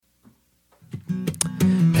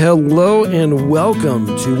Hello and welcome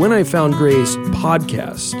to When I Found Grace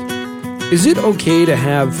podcast. Is it okay to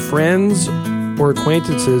have friends or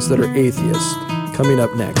acquaintances that are atheists? Coming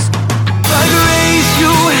up next. By grace you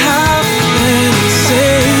have been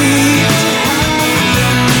saved.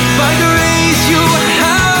 By grace you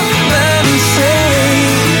have been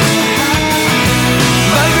saved.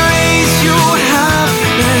 By grace you have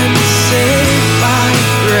been saved. By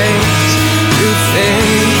grace through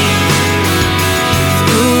faith.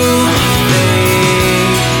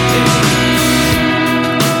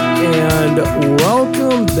 And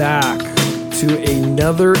welcome back to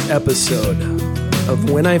another episode of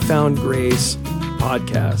When I Found Grace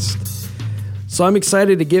podcast. So I'm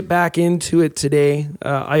excited to get back into it today.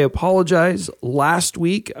 I apologize. Last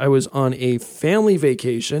week I was on a family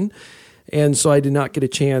vacation, and so I did not get a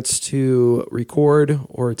chance to record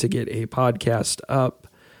or to get a podcast up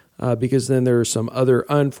because then there are some other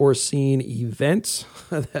unforeseen events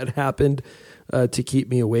that happened to keep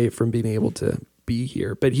me away from being able to be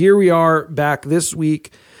here. But here we are back this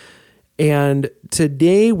week. And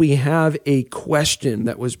today we have a question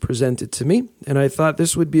that was presented to me, and I thought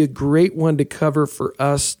this would be a great one to cover for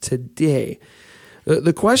us today.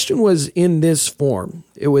 The question was in this form.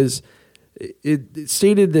 It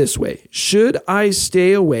stated this way: should I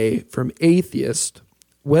stay away from atheists,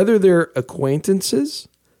 whether they're acquaintances,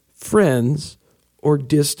 friends, or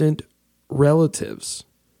distant relatives?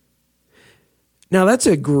 Now, that's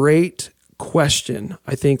a great question,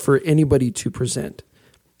 I think, for anybody to present.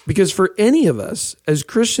 Because for any of us, as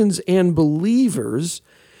Christians and believers,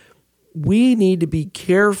 we need to be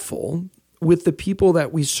careful with the people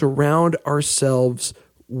that we surround ourselves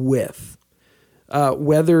with.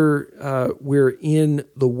 Whether we're in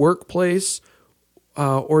the workplace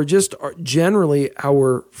or just generally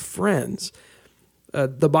our friends.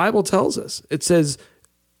 The Bible tells us, it says,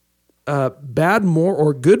 good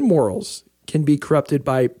morals can be corrupted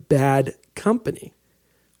by bad company.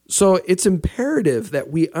 So it's imperative that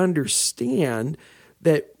we understand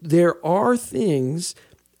that there are things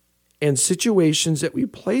and situations that we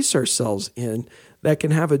place ourselves in that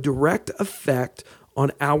can have a direct effect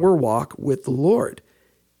on our walk with the Lord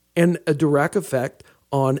and a direct effect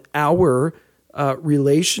on our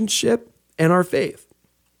relationship and our faith.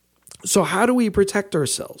 So how do we protect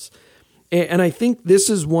ourselves? And I think this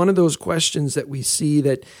is one of those questions that we see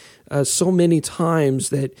that so many times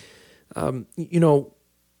that,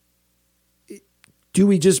 do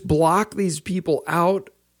we just block these people out,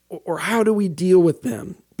 or how do we deal with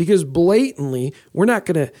them? Because blatantly, we're not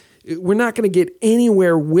going to get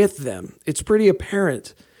anywhere with them. It's pretty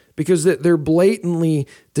apparent because they're blatantly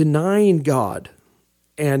denying God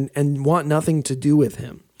and want nothing to do with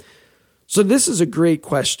him. So this is a great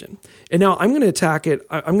question. And now I'm going to attack it.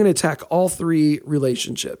 I'm going to attack all three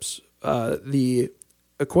relationships, the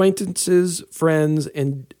acquaintances, friends,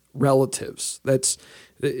 and relatives. That's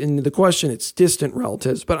in the question, it's distant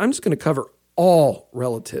relatives, but I'm just going to cover all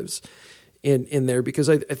relatives in there because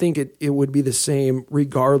I think it would be the same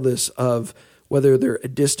regardless of whether they're a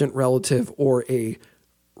distant relative or a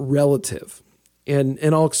relative. And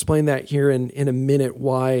I'll explain that here in a minute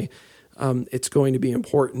why it's going to be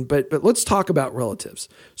important. But let's talk about relatives.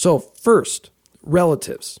 So first,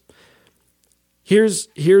 relatives.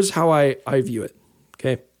 Here's how I view it,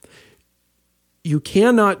 okay? You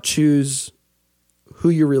cannot choose who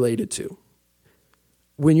you're related to.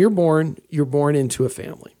 When you're born into a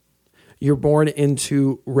family. You're born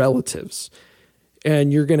into relatives.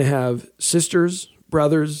 And you're going to have sisters,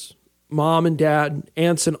 brothers, mom and dad,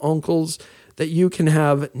 aunts and uncles that you can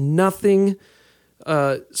have nothing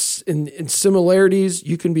in similarities.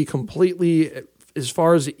 You can be completely as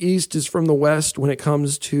far as the East is from the West when it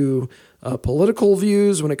comes to political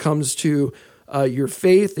views, when it comes to your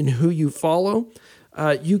faith and who you follow.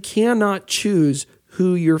 You cannot choose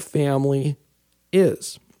who your family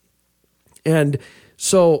is. And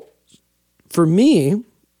so for me,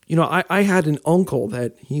 I had an uncle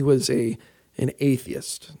that he was an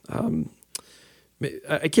atheist.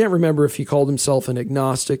 I can't remember if he called himself an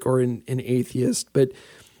agnostic or an atheist, but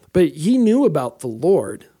he knew about the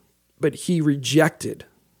Lord, but he rejected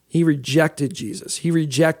Jesus. He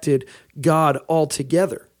rejected God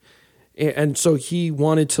altogether. And so he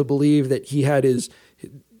wanted to believe that he had his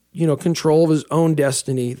control of his own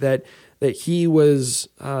destiny, that he was,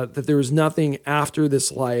 that there was nothing after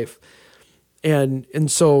this life.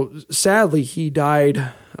 And so sadly, he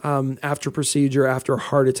died after procedure, after a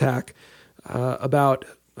heart attack, I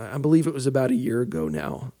believe it was about a year ago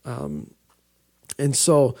now. And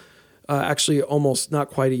so actually almost not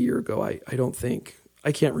quite a year ago, I don't think.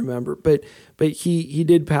 I can't remember, but he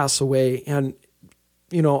did pass away. And,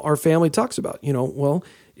 our family talks about,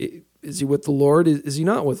 Is he with the Lord? Is he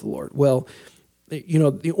not with the Lord? Well,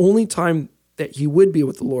 the only time that he would be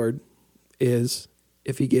with the Lord is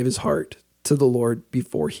if he gave his heart to the Lord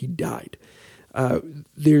before he died.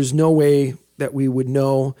 There's no way that we would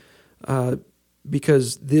know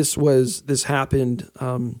because this happened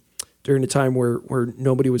during a time where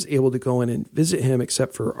nobody was able to go in and visit him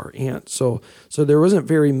except for our aunt. So there wasn't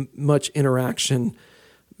very much interaction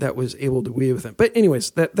that was able to be with him. But anyways,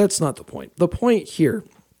 that's not the point. The point here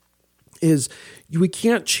is we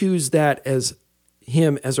can't choose that as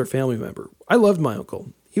him as our family member. I loved my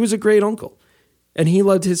uncle. He was a great uncle, and he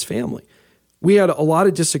loved his family. We had a lot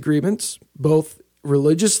of disagreements, both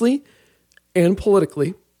religiously and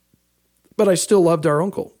politically, but I still loved our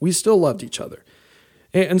uncle. We still loved each other.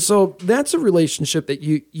 And so that's a relationship that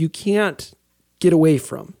you can't get away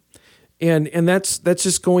from. And that's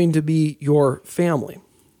just going to be your family.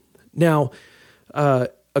 Now,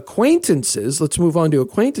 acquaintances, let's move on to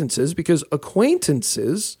acquaintances, because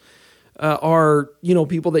acquaintances are,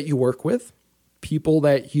 people that you work with, people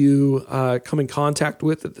that you come in contact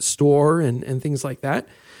with at the store and things like that.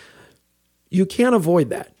 You can't avoid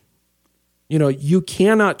that. You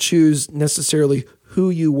cannot choose necessarily who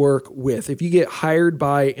you work with. If you get hired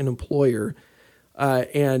by an employer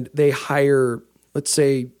and they hire, let's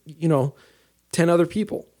say, 10 other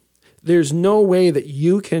people, there's no way that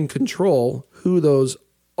you can control who those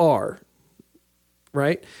are,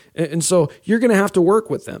 right? And so you're going to have to work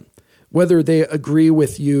with them, whether they agree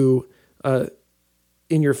with you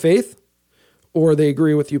in your faith, or they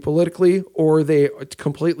agree with you politically, or they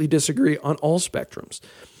completely disagree on all spectrums,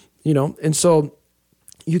 and so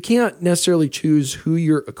you can't necessarily choose who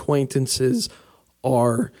your acquaintances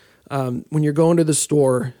are. When you're going to the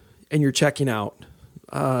store and you're checking out,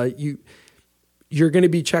 you're going to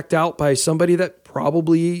be checked out by somebody that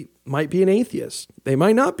probably might be an atheist. They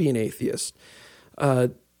might not be an atheist.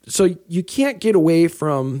 So you can't get away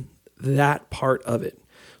from that part of it.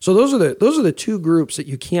 So those are the two groups that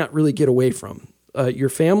you can't really get away from, your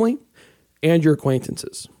family and your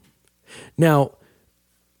acquaintances. Now,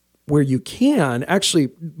 where you can, actually,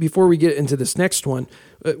 before we get into this next one,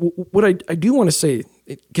 what I do want to say,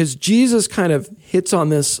 because Jesus kind of hits on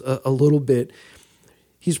this a little bit.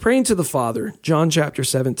 He's praying to the Father, John chapter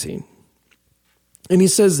 17. And he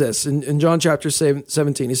says this in John chapter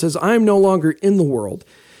 17. He says, I am no longer in the world,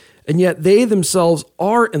 and yet they themselves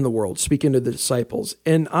are in the world, speaking to the disciples.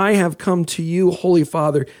 And I have come to you, Holy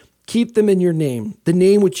Father, keep them in your name, the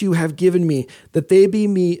name which you have given me, that they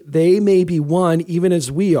may be one, even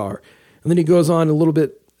as we are. And then he goes on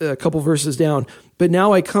a couple verses down. But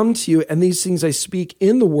now I come to you, and these things I speak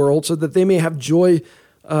in the world, so that they may have joy,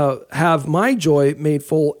 have my joy made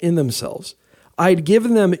full in themselves. I'd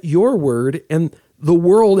given them your word, and the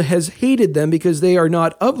world has hated them because they are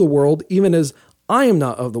not of the world, even as I am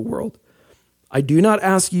not of the world. I do not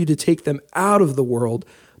ask you to take them out of the world,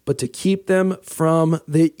 but to keep them from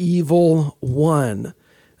the evil one.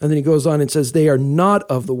 And then he goes on and says, they are not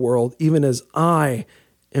of the world, even as I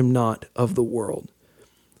am not of the world.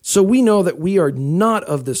 So we know that we are not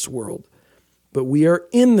of this world, but we are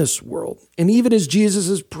in this world. And even as Jesus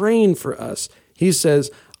is praying for us, he says,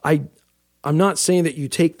 I'm not saying that you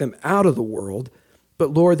take them out of the world,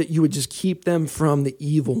 but Lord, that you would just keep them from the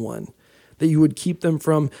evil one, that you would keep them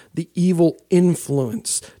from the evil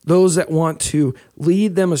influence, those that want to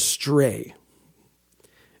lead them astray.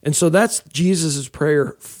 And so that's Jesus'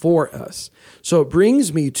 prayer for us. So it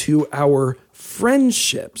brings me to our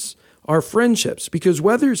friendships, because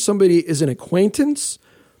whether somebody is an acquaintance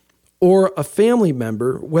or a family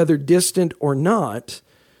member, whether distant or not,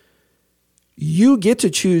 you get to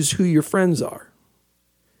choose who your friends are.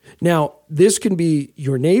 Now, this can be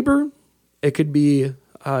your neighbor. It can be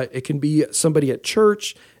somebody at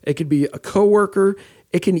church. It could be a coworker.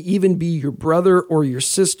 It can even be your brother or your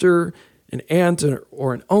sister, an aunt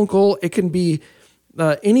or an uncle. It can be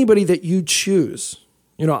anybody that you choose.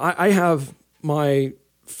 I have my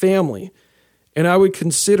family, and I would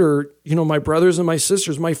consider, my brothers and my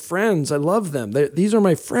sisters, my friends. I love them. These are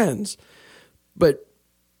my friends. But,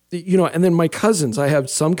 and then my cousins. I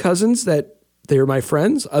have some cousins that they're my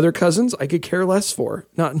friends. Other cousins I could care less for.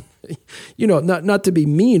 Not to be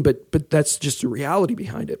mean, but that's just the reality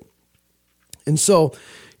behind it. And so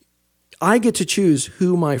I get to choose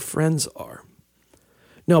who my friends are.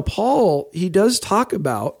 Now, Paul, he does talk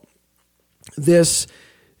about this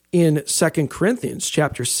in 2 Corinthians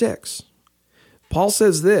chapter 6. Paul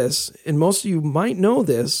says this, and most of you might know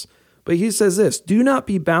this, but he says this, do not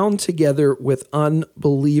be bound together with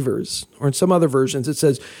unbelievers. Or in some other versions, it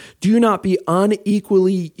says, do not be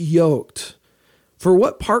unequally yoked. For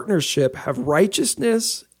what partnership have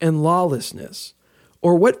righteousness and lawlessness?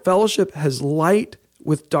 Or what fellowship has light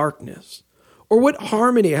with darkness? Or what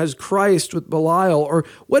harmony has Christ with Belial? Or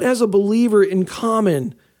what has a believer in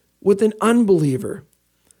common with an unbeliever?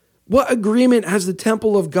 What agreement has the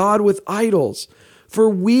temple of God with idols? For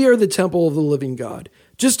we are the temple of the living God.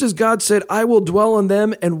 Just as God said, I will dwell in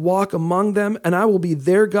them and walk among them, and I will be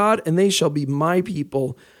their God, and they shall be my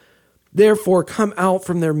people. Therefore, come out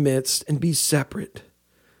from their midst and be separate,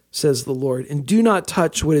 says the Lord, and do not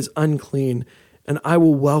touch what is unclean, and I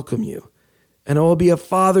will welcome you, and I will be a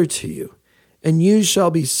father to you, and you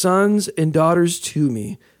shall be sons and daughters to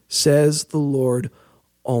me, says the Lord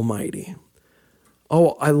Almighty.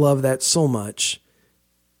 Oh, I love that so much,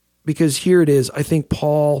 because here it is. I think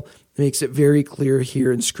Paul makes it very clear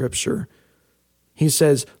here in Scripture. He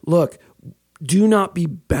says, look, do not be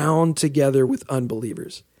bound together with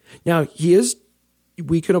unbelievers. Now,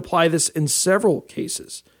 we can apply this in several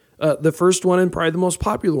cases. The first one, and probably the most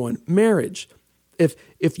popular one, marriage. If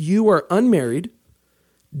you are unmarried,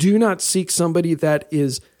 do not seek somebody that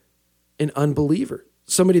is an unbeliever,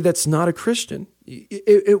 somebody that's not a Christian.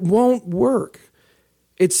 It won't work.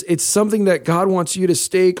 It's something that God wants you to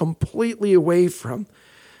stay completely away from.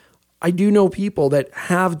 I do know people that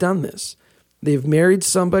have done this. They've married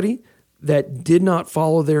somebody that did not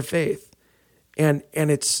follow their faith. And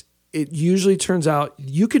it usually turns out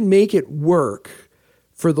you can make it work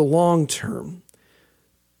for the long term.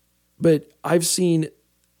 But I've seen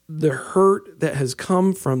the hurt that has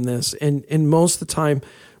come from this. And most of the time,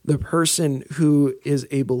 the person who is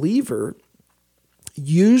a believer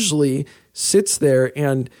usually sits there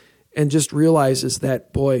and just realizes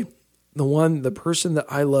that, boy, the person that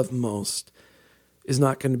I love most is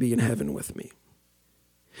not going to be in heaven with me.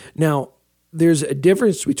 Now, there's a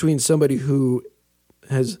difference between somebody who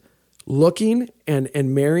has looking and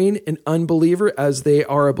marrying an unbeliever as they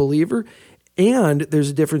are a believer, and there's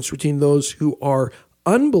a difference between those who are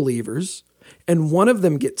unbelievers and one of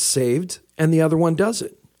them gets saved and the other one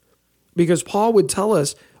doesn't. Because Paul would tell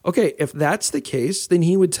us, okay, if that's the case, then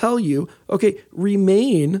he would tell you, okay,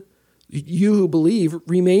 you who believe,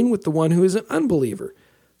 remain with the one who is an unbeliever,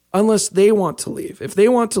 unless they want to leave. If they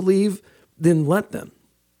want to leave, then let them.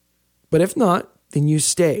 But if not, then you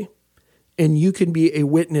stay, and you can be a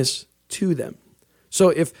witness to them. So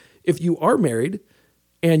if you are married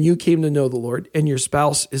and you came to know the Lord and your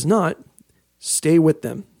spouse is not, stay with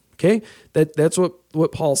them. Okay? That's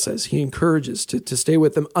what Paul says. He encourages to stay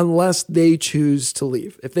with them unless they choose to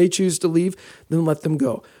leave. If they choose to leave, then let them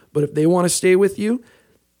go. But if they want to stay with you,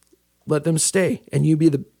 let them stay, and you be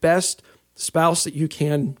the best spouse that you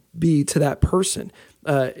can be to that person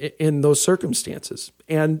in those circumstances.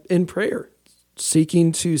 And in prayer,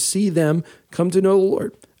 seeking to see them come to know the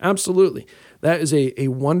Lord. Absolutely. That is a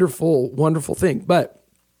wonderful, wonderful thing. But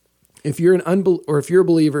if you're if you're a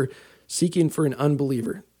believer seeking for an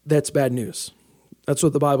unbeliever, that's bad news. That's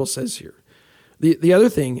what the Bible says here. The other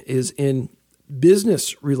thing is in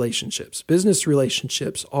business relationships. Business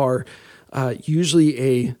relationships are usually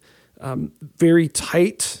a very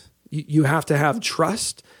tight. You have to have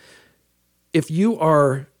trust. If you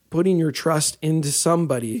are putting your trust into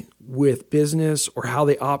somebody with business or how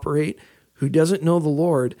they operate who doesn't know the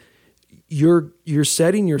Lord, you're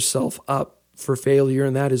setting yourself up for failure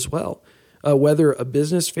in that as well. Whether a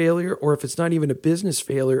business failure or if it's not even a business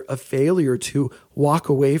failure, a failure to walk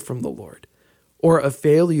away from the Lord or a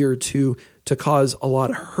failure to cause a lot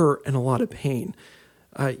of hurt and a lot of pain.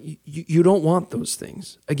 You don't want those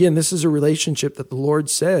things. Again, this is a relationship that the Lord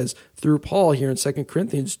says through Paul here in 2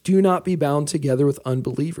 Corinthians, do not be bound together with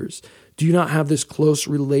unbelievers. Do not have this close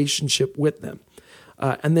relationship with them.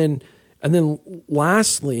 And then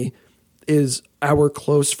lastly is our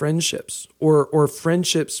close friendships or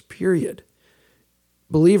friendships, period.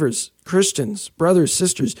 Believers, Christians, brothers,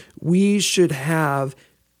 sisters, we should have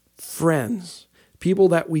friends, people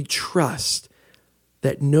that we trust,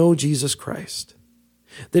 that know Jesus Christ.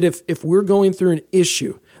 That if we're going through an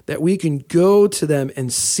issue, that we can go to them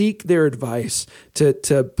and seek their advice,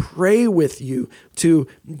 to pray with you, to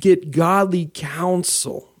get godly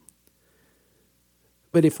counsel.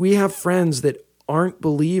 But if we have friends that aren't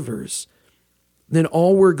believers, then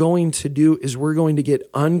all we're going to do is we're going to get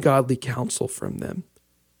ungodly counsel from them.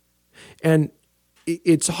 And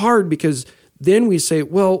it's hard because then we say,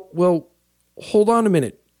 well, hold on a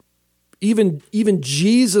minute. Even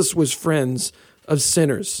Jesus was friends of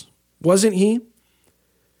sinners, wasn't he?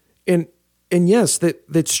 And yes,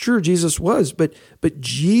 that's true. Jesus was, but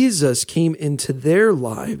Jesus came into their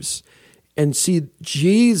lives, and see,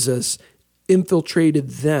 Jesus infiltrated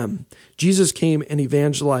them. Jesus came and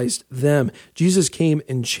evangelized them. Jesus came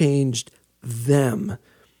and changed them.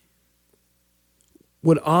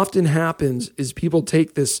 what often happens is people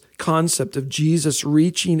take this concept of Jesus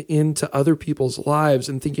reaching into other people's lives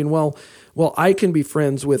and thinking, well, I can be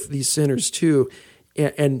friends with these sinners too.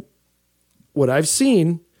 And what I've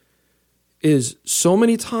seen is so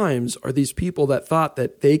many times are these people that thought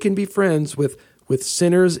that they can be friends with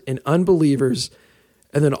sinners and unbelievers.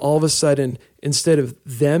 And then all of a sudden, instead of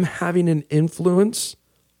them having an influence,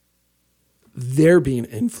 they're being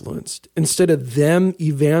influenced. Instead of them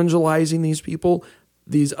evangelizing these people,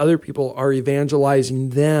 these other people are evangelizing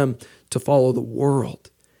them to follow the world.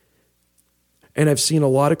 And I've seen a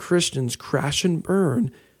lot of Christians crash and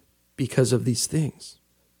burn because of these things.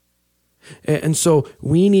 And so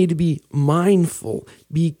we need to be mindful,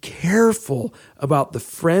 be careful about the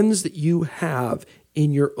friends that you have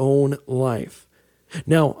in your own life.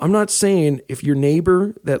 Now, I'm not saying if your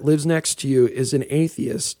neighbor that lives next to you is an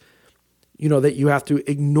atheist, that you have to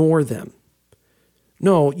ignore them.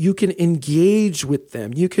 No, you can engage with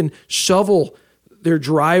them. You can shovel their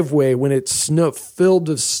driveway when it's filled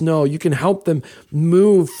with snow. You can help them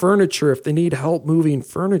move furniture if they need help moving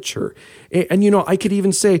furniture. And I could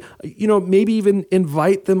even say, maybe even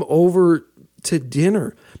invite them over to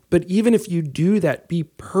dinner. But even if you do that, be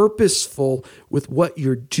purposeful with what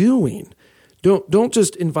you're doing. Don't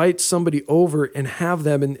just invite somebody over and have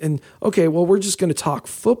them and okay, well, we're just going to talk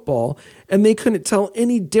football, and they couldn't tell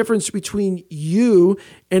any difference between you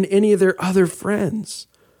and any of their other friends.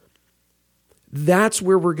 That's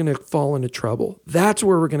where we're going to fall into trouble. That's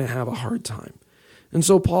where we're going to have a hard time. And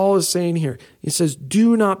so Paul is saying here, he says,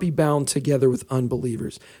 do not be bound together with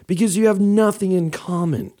unbelievers because you have nothing in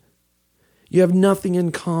common. You have nothing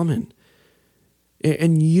in common.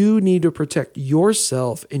 And you need to protect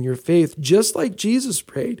yourself and your faith, just like Jesus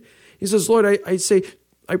prayed. He says, Lord,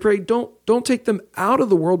 I pray, don't take them out of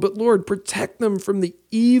the world, but Lord, protect them from the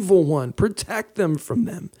evil one. Protect them from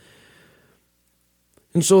them.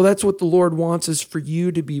 And so that's what the Lord wants, is for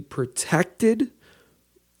you to be protected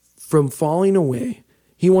from falling away.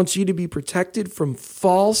 He wants you to be protected from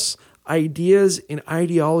false ideas and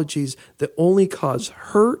ideologies that only cause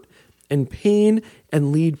hurt and pain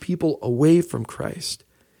and lead people away from Christ.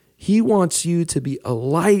 He wants you to be a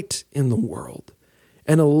light in the world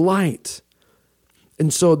and a light.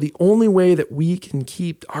 And so the only way that we can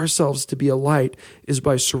keep ourselves to be a light is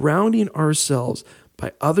by surrounding ourselves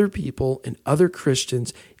by other people and other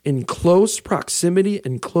Christians in close proximity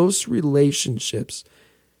and close relationships.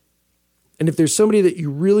 And if there's somebody that you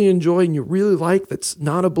really enjoy and you really like that's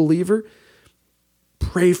not a believer,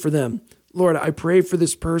 pray for them. Lord, I pray for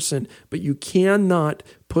this person, but you cannot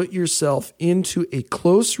put yourself into a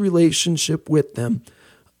close relationship with them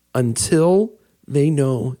until they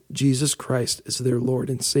know Jesus Christ is their Lord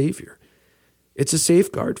and Savior. It's a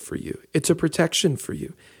safeguard for you. It's a protection for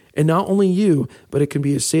you. And not only you, but it can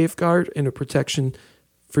be a safeguard and a protection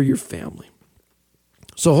for your family.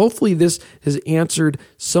 So hopefully this has answered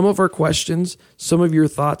some of our questions, some of your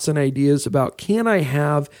thoughts and ideas about, can I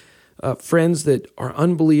have friends that are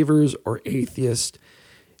unbelievers or atheists?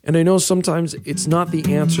 And I know sometimes it's not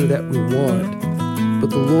the answer that we want, but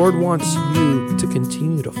the Lord wants you to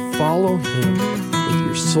continue to follow Him with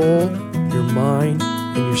your soul, your mind,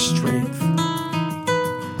 and your strength.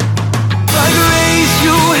 By grace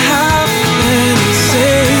you have been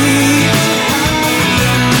saved.